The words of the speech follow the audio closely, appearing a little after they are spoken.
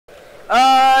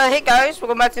Hey guys,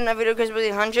 welcome back to another video, Chris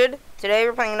 100. Today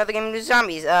we're playing another game of Noobs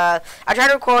Zombies. I tried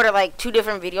to record like 2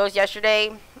 different videos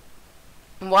yesterday.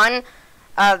 One,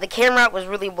 the camera was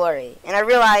really blurry, and I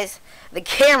realized the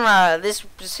camera, this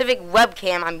specific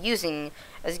webcam I'm using,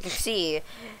 as you can see,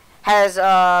 has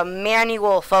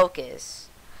manual focus.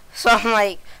 So I'm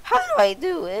like, how do I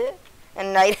do it?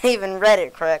 And I didn't even read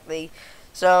it correctly.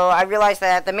 So I realized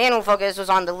that the manual focus was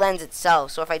on the lens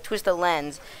itself. So if I twist the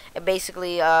lens, it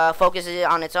basically focuses it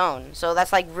on its own. So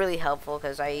that's like really helpful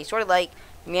because I sort of like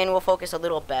manual focus a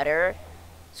little better.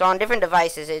 So on different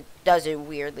devices, it does it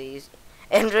weirdly.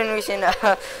 And during the recent,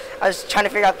 I was trying to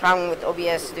figure out the problem with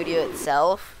OBS Studio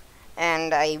itself,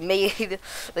 and I made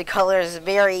the colors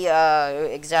very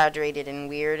exaggerated and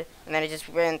weird. And then I just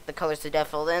went the colors to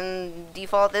default,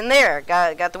 and there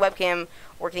got the webcam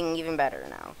working even better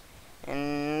now.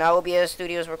 And now OBS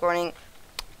Studio's recording,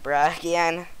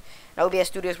 again. Now OBS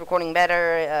Studio's recording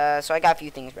better, so I got a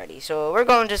few things ready. So we're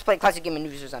going to just play classic game of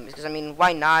Noobs or Zombies, because I mean,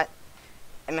 why not?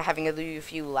 I'm having a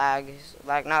few lag,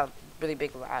 not really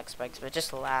big lag spikes, but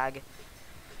just lag.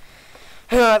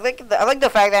 I like the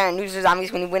fact that in Noobs or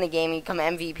Zombies, when you win a game and you become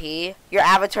MVP, your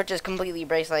avatar just completely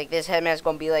breaks. Like this headman's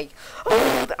gonna be like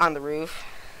on the roof.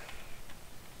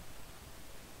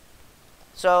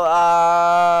 So,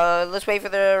 let's wait for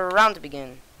the round to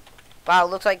begin. Wow,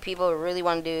 looks like people really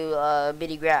want to do,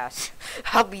 bitty grass.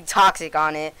 I'll be toxic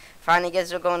on it. Finally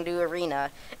guess we're going to do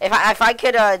arena. If I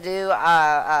could, do,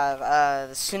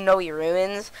 snowy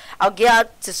ruins, I'll get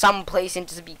out to some place and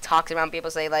just be toxic around people,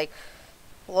 say, like,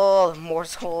 oh,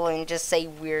 morsel, and just say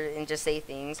weird, and just say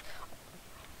things.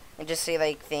 And just say,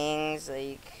 like, things,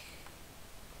 like...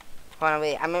 Hold on,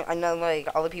 wait, I know, like,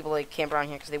 all the people, like, camp around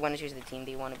here because they want to choose the team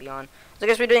they want to be on. So I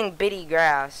guess we're doing bitty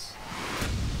grass.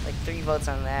 Like, 3 votes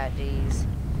on that, jeez.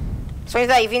 So means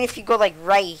that even if you go, like,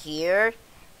 right here,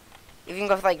 if you can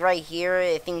go, like, right here,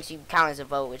 it thinks you count as a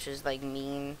vote, which is, like,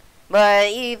 mean. But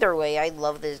either way, I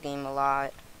love this game a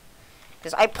lot.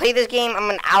 Because I play this game,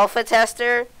 I'm an alpha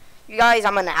tester. You guys,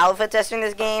 I'm an alpha tester in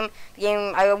this game. The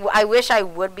game, I wish I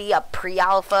would be a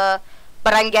pre-alpha,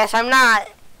 but I guess I'm not.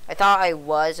 I thought I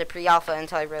was a pre-alpha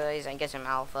until I realized I guess I'm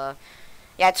alpha.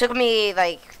 Yeah, it took me,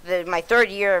 like, my 3rd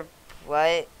year of,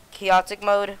 what? Chaotic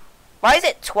mode? Why is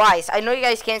it twice? I know you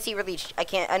guys can't see really,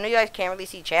 I know you guys can't really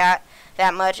see chat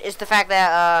that much. It's the fact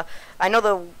that, I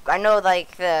know,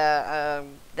 like, the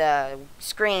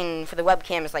screen for the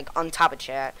webcam is, like, on top of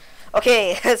chat.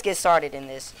 Okay, let's get started in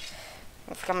this.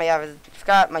 I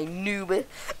forgot my noob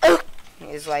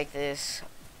is like this.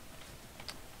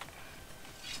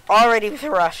 Already with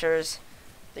the rushers.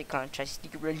 They can't try to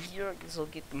sneak around here. I guess I'll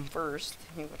get them first.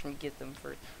 Watch me get them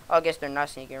first. Oh, I guess they're not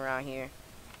sneaking around here.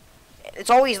 It's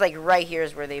always like right here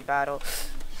is where they battle.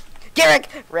 Garrick!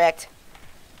 Wrecked.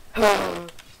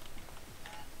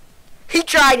 He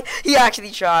tried! He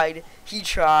actually tried. He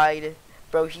tried.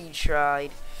 Bro, he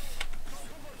tried.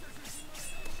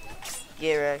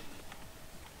 Garrick.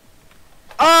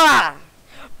 Ah!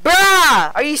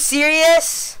 Bruh! Are you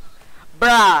serious?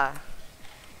 Bruh.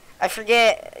 I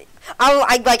forget.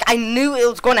 I knew it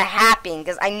was going to happen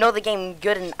because I know the game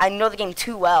good and I know the game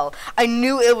too well. I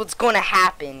knew it was going to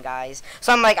happen, guys.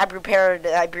 So I'm like, I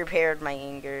prepared my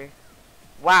anger.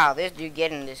 Wow, this dude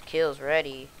getting his kills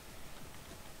ready.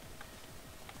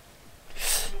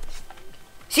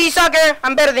 See, sucker,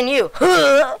 I'm better than you.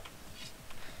 I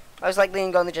was like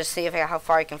going to just see how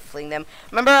far I can fling them.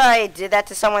 Remember I did that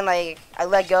to someone, like, I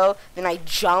let go, then I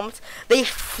jumped. They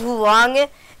flung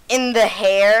in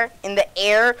the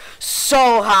air,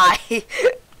 so high.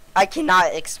 I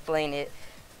cannot explain it.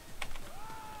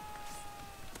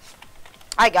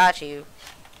 I got you.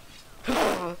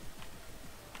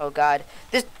 Oh god.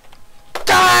 This.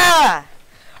 Ah!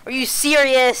 Are you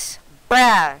serious?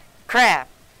 Bruh. Crap.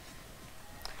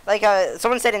 Like,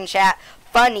 someone said in chat,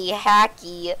 funny,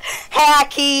 hacky.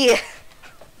 Hacky!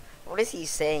 What is he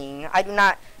saying?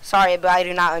 Sorry, but I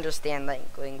do not understand that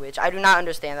language. I do not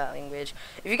understand that language.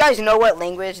 If you guys know what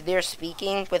language they're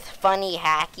speaking with funny,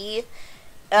 hacky,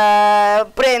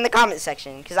 put it in the comment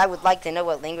section, because I would like to know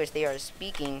what language they are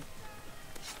speaking.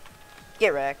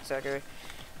 Get wrecked, sucker.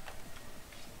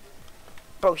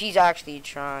 Bro, he's actually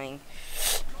trying.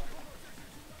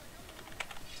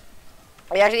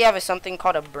 I actually have something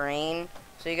called a brain,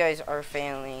 so you guys are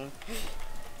failing.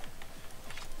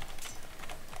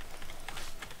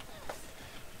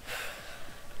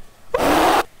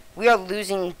 We are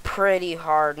losing pretty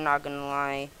hard, not gonna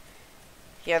lie.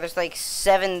 Yeah, there's like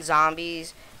 7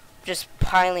 zombies just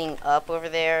piling up over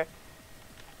there.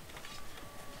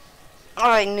 Oh,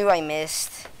 I knew I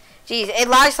missed. Jeez, it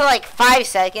lags for like 5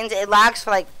 seconds. It lags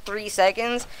for like 3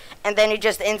 seconds. And then it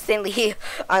just instantly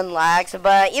unlags.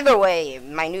 But either way,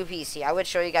 my new PC. I would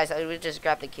show you guys. I would just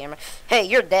grab the camera. Hey,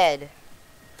 you're dead.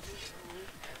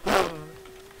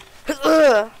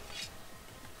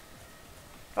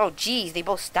 Oh, jeez, they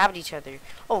both stabbed each other.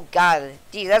 Oh, God.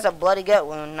 Jeez, that's a bloody gut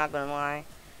wound, not gonna lie.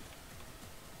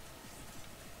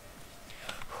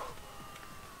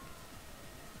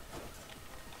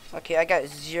 Okay, I got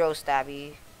 0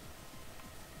 stabby.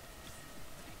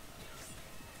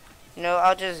 You know,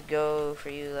 I'll just go for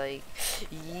you, like...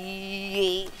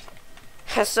 Yeet.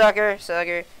 Sucker,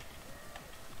 sucker.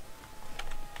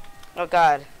 Oh,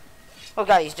 God. Oh,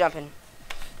 God, he's jumping.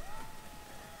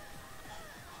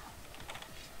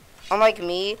 Unlike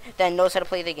me, that knows how to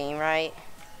play the game right.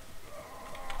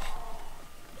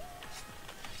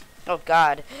 Oh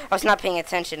God, I was not paying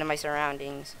attention to my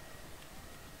surroundings.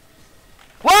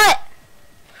 What?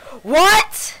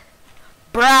 What?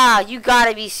 Bruh, you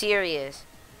gotta be serious.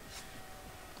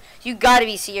 You gotta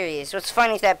be serious. What's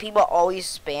funny is that people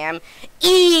always spam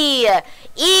E!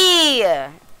 E!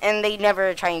 And they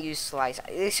never try and use slice.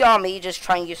 They saw me just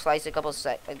try and use slice a couple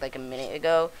like a minute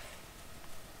ago.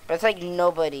 But it's like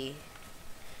nobody.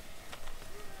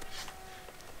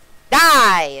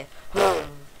 Die!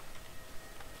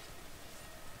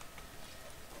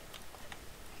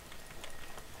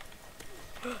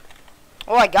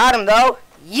 Oh, I got him though.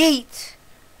 Yeet!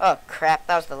 Oh crap,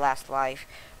 that was the last life.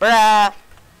 Bruh!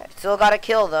 Still got a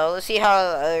kill though. Let's see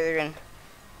how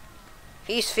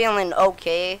he's feeling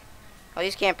okay. Oh,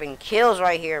 he's camping kills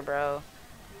right here, bro.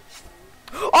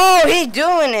 Oh, he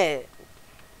doing it!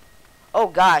 Oh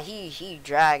God, he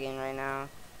dragging right now.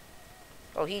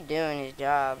 Oh, he doing his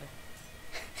job.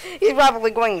 He's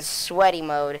probably going sweaty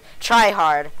mode. Try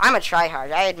hard. I'm a try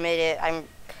hard. I admit it.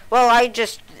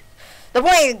 The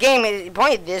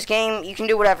point of this game, you can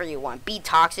do whatever you want. Be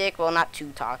toxic, well, not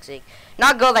too toxic.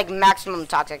 Not go like maximum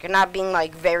toxic, and not being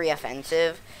like very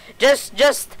offensive.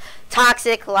 Just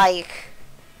toxic like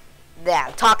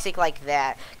that. Toxic like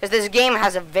that. Because this game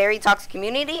has a very toxic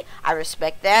community. I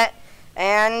respect that.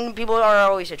 And people are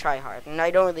always a try hard, and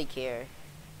I don't really care.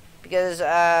 Because,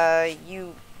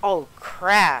 oh,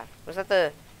 crap. Was that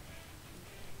the...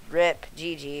 Rip,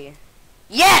 GG.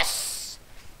 Yes!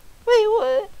 Wait,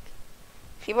 what?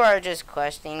 People are just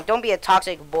questioning. Don't be a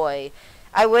toxic boy.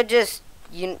 I would just...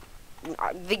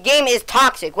 the game is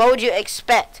toxic. What would you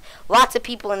expect? Lots of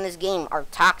people in this game are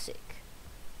toxic.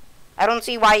 I don't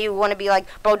see why you want to be like,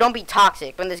 bro, don't be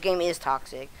toxic when this game is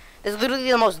toxic. That's literally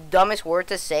the most dumbest word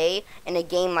to say in a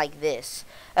game like this.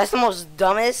 That's the most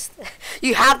dumbest.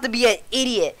 You have to be an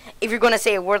idiot if you're going to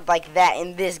say a word like that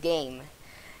in this game.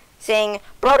 Saying,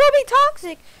 bro, don't be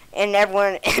toxic. And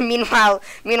everyone, meanwhile,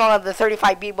 the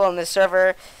 35 people on the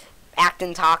server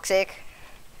acting toxic.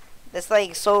 That's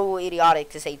like so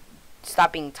idiotic to say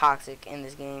stop being toxic in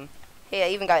this game. Hey, I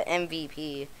even got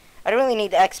MVP. I don't really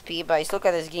need XP, but I still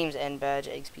got this game's end badge,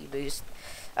 XP boost.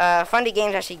 Fundy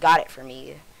Games actually got it for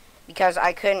me. Because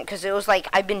I couldn't, because it was like,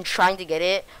 I've been trying to get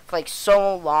it for like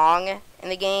so long in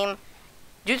the game.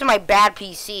 Due to my bad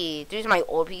PC, due to my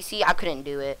old PC, I couldn't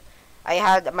do it.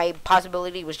 My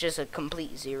possibility was just a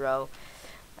complete 0.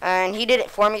 And he did it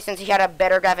for me since he had a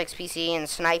better graphics PC and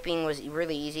sniping was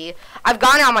really easy. I've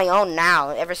gone it on my own now.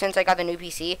 Ever since I got the new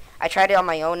PC, I tried it on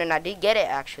my own and I did get it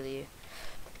actually.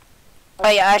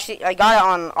 I got it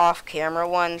on off camera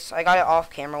once. I got it off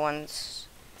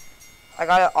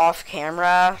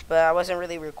camera, but I wasn't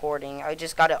really recording. I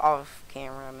just got it off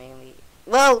camera mainly.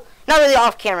 Well, not really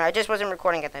off camera. I just wasn't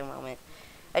recording at that moment.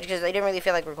 Because I didn't really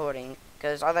feel like recording.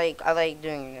 Because I like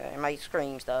doing my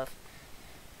scream stuff.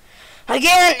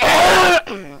 Again!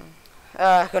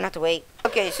 Gonna have to wait.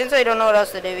 Okay, since I don't know what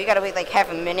else to do, we gotta wait like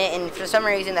half a minute, and for some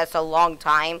reason that's a long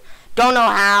time. Don't know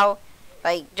how.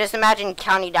 Like, just imagine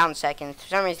counting down seconds. For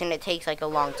some reason it takes like a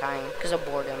long time because of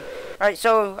boredom. Alright,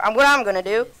 so what I'm gonna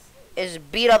do is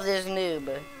beat up this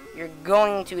noob. You're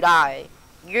going to die.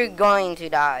 You're going to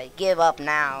die. Give up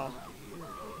now.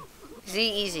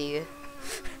 See, easy.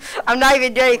 I'm not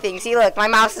even doing anything. See, look, my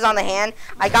mouse is on the hand.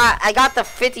 I got the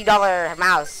 $50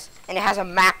 mouse, and it has a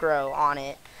macro on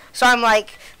it. So I'm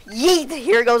like, yeet,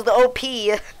 here goes the OP.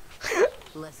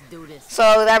 Let's do this.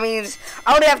 So that means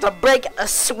I would have to break a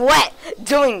sweat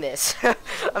doing this.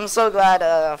 I'm so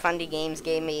glad Fundy Games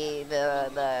gave me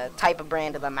the type of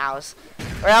brand of the mouse,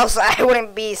 or else I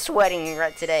wouldn't be sweating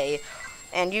right today,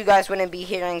 and you guys wouldn't be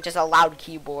hearing just a loud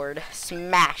keyboard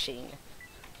smashing.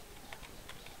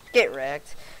 Get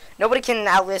wrecked. Nobody can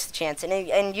outlist the chance,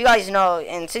 and you guys know,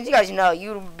 and since you guys know,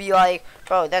 you'd be like,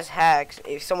 bro, that's hacks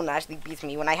if someone actually beats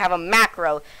me when I have a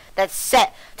macro that's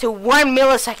set to 1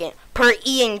 millisecond per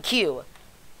E and Q.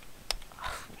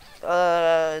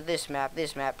 This map,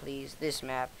 please, this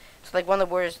map. It's like one of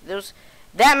the worst.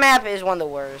 That map is one of the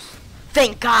worst.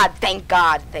 Thank God, thank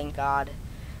God, thank God.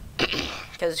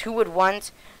 Because who would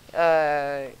want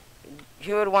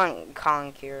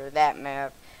Conquer, that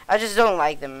map? I just don't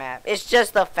like the map. It's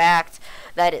just the fact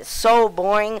that it's so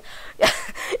boring.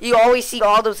 You always see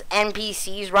all those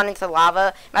NPCs run into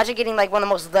lava. Imagine getting like one of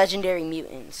the most legendary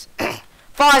mutants.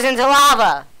 Falls into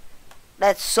lava!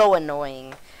 That's so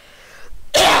annoying.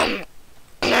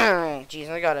 Jeez,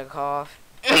 I got a cough.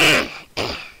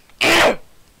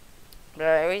 But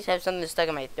I always have something stuck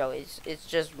in my throat. It's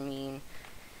just mean.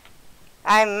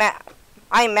 I'm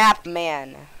map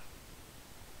man.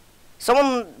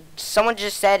 Someone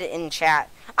just said in chat,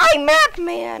 I'm map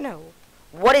man.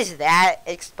 What is that?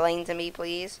 Explain to me,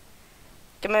 please.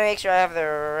 Can I make sure I have the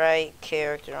right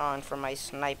character on for my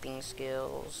sniping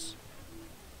skills?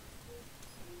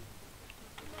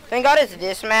 Thank God it's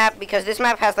this map, because this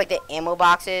map has like the ammo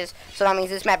boxes, so that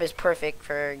means this map is perfect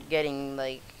for getting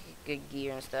like good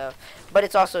gear and stuff. But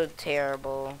it's also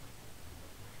terrible.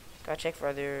 Gotta check for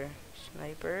other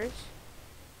snipers.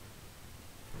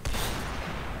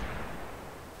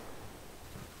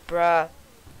 Bruh.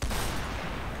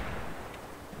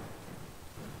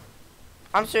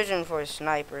 I'm searching for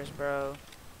snipers, bro.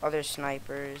 Other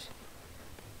snipers.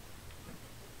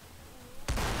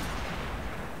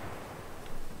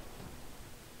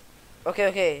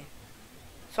 Okay.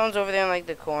 Someone's over there in like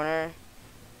the corner.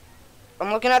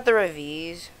 I'm looking at the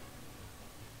reviews.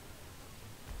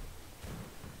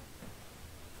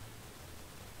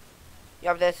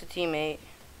 Yup, that's a teammate.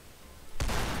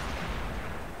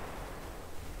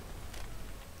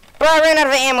 Bro, I ran out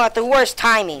of ammo at the worst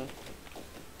timing.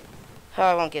 Oh,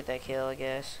 I won't get that kill, I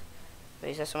guess.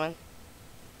 Wait, is that someone?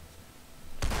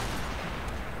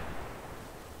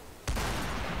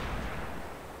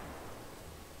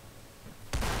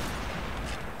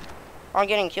 I'm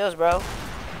getting kills, bro.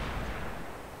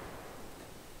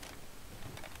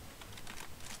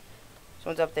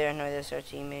 Someone's up there. No, that's our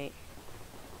teammate.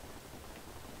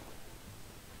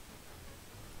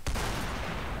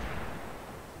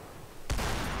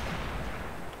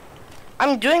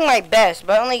 I'm doing my best,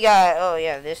 but I only got. Oh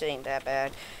yeah, this ain't that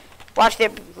bad. Watch there.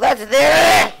 Let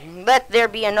there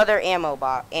be another ammo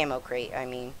crate. I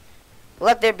mean,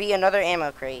 let there be another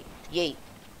ammo crate. Yeet.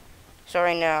 So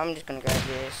right now, I'm just gonna grab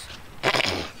this.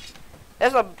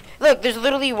 Look. There's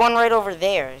literally one right over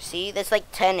there. See, that's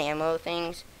like 10 ammo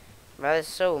things. Bro, that's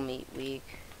so weak.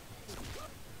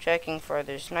 Checking for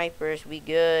other snipers. We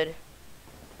good.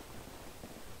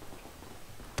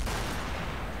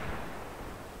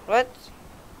 What?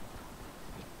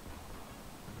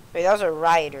 Wait, that was a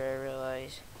rioter, I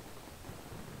realize.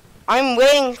 I'm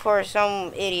waiting for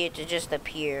some idiot to just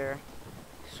appear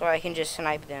so I can just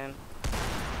snipe them.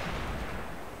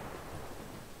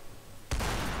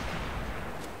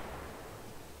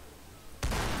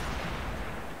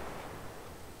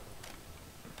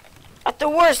 At the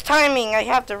worst timing, I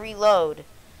have to reload.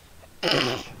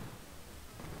 Bruh,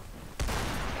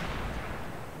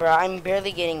 I'm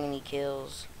barely getting any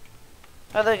kills.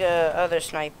 Another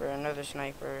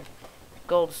sniper.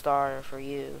 Gold star for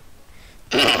you.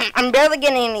 I'm barely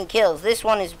getting any kills. This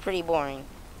one is pretty boring.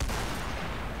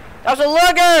 That was a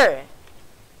looger!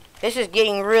 This is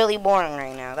getting really boring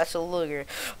right now. That's a looger.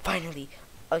 Finally,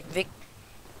 a vic.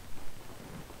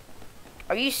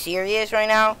 Are you serious right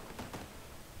now?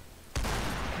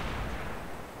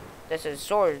 That's a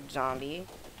sword zombie.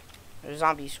 A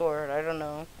zombie sword, I don't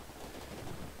know.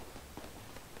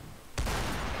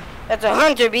 That's a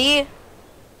hunter bee.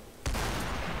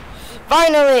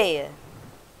 Finally!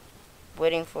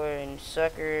 Waiting for a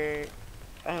sucker.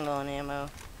 I don't know, an ammo.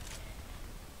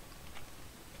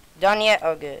 Done yet?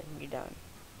 Oh, good. You're done.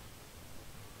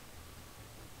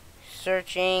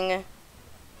 Searching.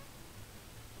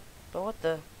 But what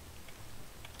the?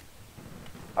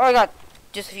 Oh, I got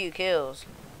just a few kills.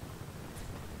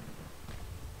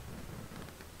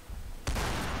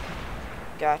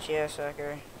 Gotcha,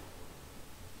 sucker.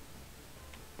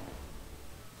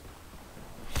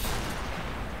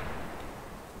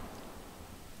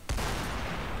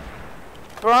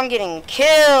 Bro, I'm getting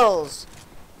kills.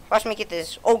 Watch me get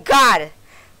this. Oh, God.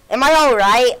 Am I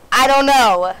alright? I don't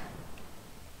know.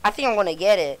 I think I'm going to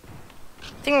get it.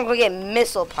 I think I'm going to get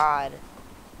missile pod.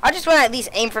 I just want to at least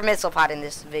aim for missile pod in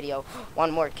this video.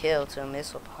 One more kill to a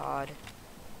missile pod.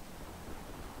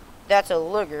 That's a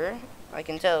looger. I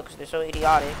can tell because they're so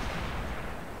idiotic.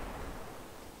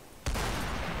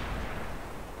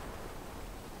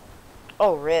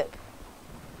 Oh, rip.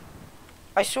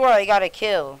 I swear I got a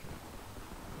kill.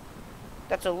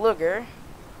 That's a looger.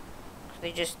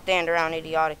 They just stand around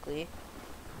idiotically.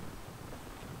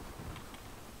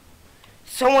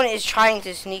 Someone is trying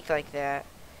to sneak like that.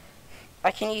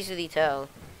 I can easily tell.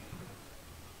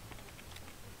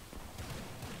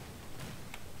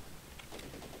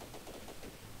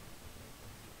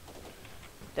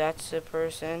 That's a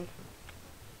person.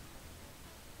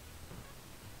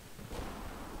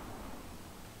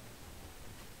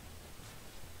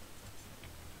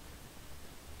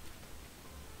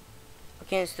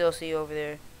 I can still see you over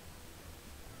there.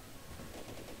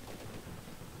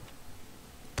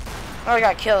 Oh, I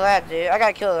gotta kill that dude. I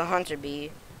gotta kill the hunter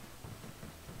bee.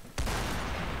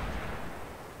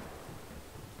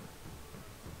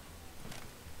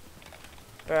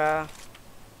 Bruh.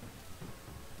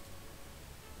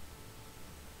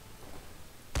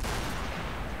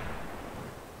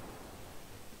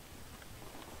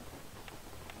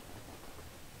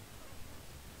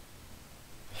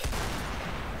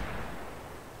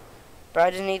 Bro,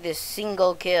 I just need this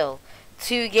single kill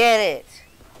to get it.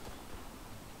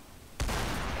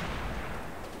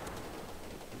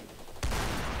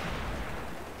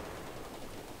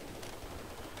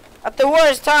 At the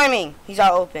worst timing. He's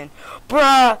out open.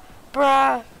 Bruh.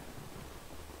 Bruh.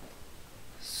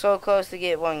 So close to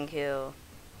get one kill.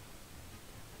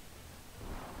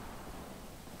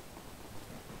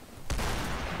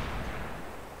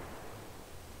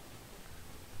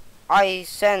 I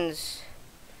sense.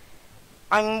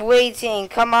 I'm waiting.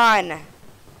 Come on.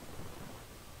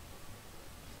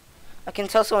 I can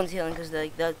tell someone's healing because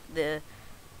the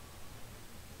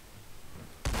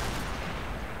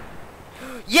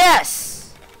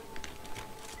Yes!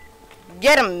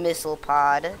 Get him, missile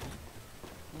pod.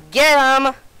 Get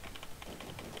him!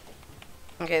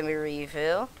 Okay, let me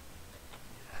refill.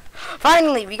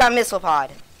 Finally, we got missile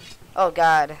pod. Oh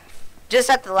god. Just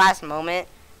at the last moment.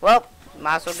 Well,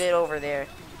 might as well get over there.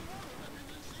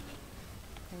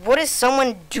 What is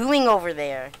someone doing over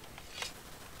there?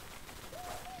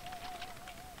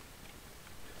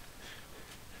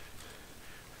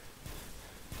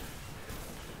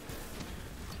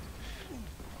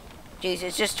 Jeez,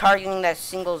 it's just targeting that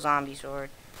single zombie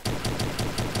sword.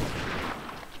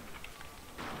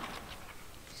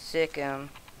 Sick him.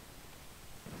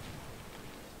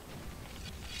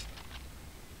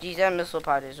 Jeez, that missile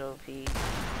pod is OP.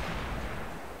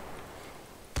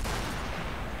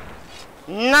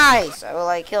 Nice! Well,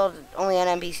 I killed only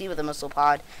an NPC with a missile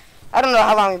pod. I don't know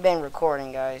how long we've been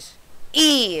recording, guys.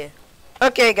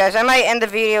 Okay, guys, I might end the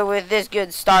video with this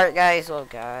good start, guys. Oh,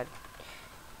 God.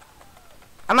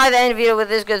 I might end the video with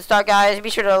this good start, guys. Be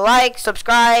sure to like,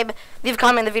 subscribe, leave a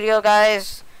comment in the video,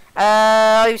 guys.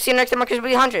 See you next time on Chris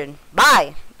 100.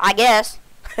 Bye, I guess.